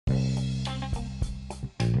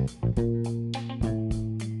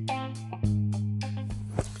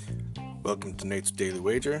Welcome to Nate's Daily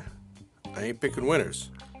Wager. I ain't picking winners,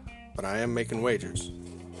 but I am making wagers.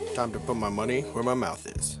 Time to put my money where my mouth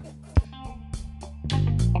is.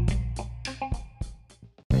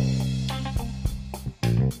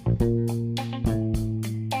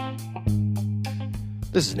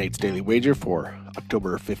 This is Nate's Daily Wager for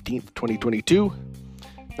October 15th, 2022.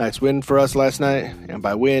 Nice win for us last night, and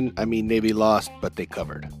by win, I mean Navy lost, but they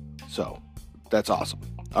covered. So, that's awesome.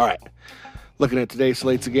 All right, looking at today's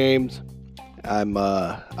slates of games, I've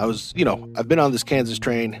been on this Kansas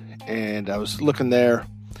train, and I was looking there,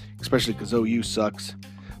 especially because OU sucks.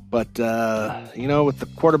 But, with the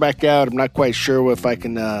quarterback out, I'm not quite sure if I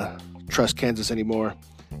can trust Kansas anymore.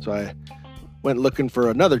 So I went looking for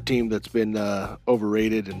another team that's been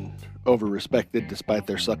overrated and over-respected despite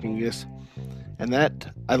their suckiness. And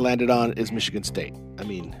that I landed on is Michigan State. I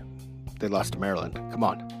mean, they lost to Maryland. Come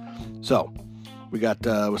on. So we got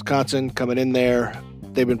Wisconsin coming in there.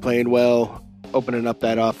 They've been playing well, opening up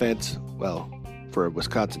that offense. Well, for a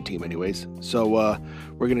Wisconsin team anyways. So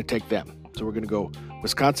we're going to take them. So we're going to go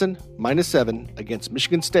Wisconsin -7 against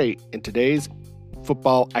Michigan State in today's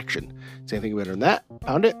football action. Say anything better than that,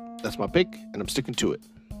 pound it. That's my pick, and I'm sticking to it.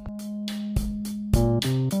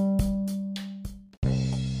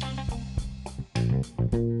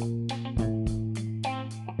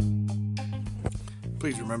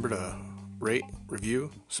 Please remember to rate, review,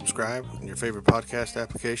 subscribe in your favorite podcast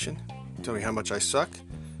application. Tell me how much I suck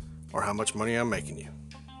or how much money I'm making you.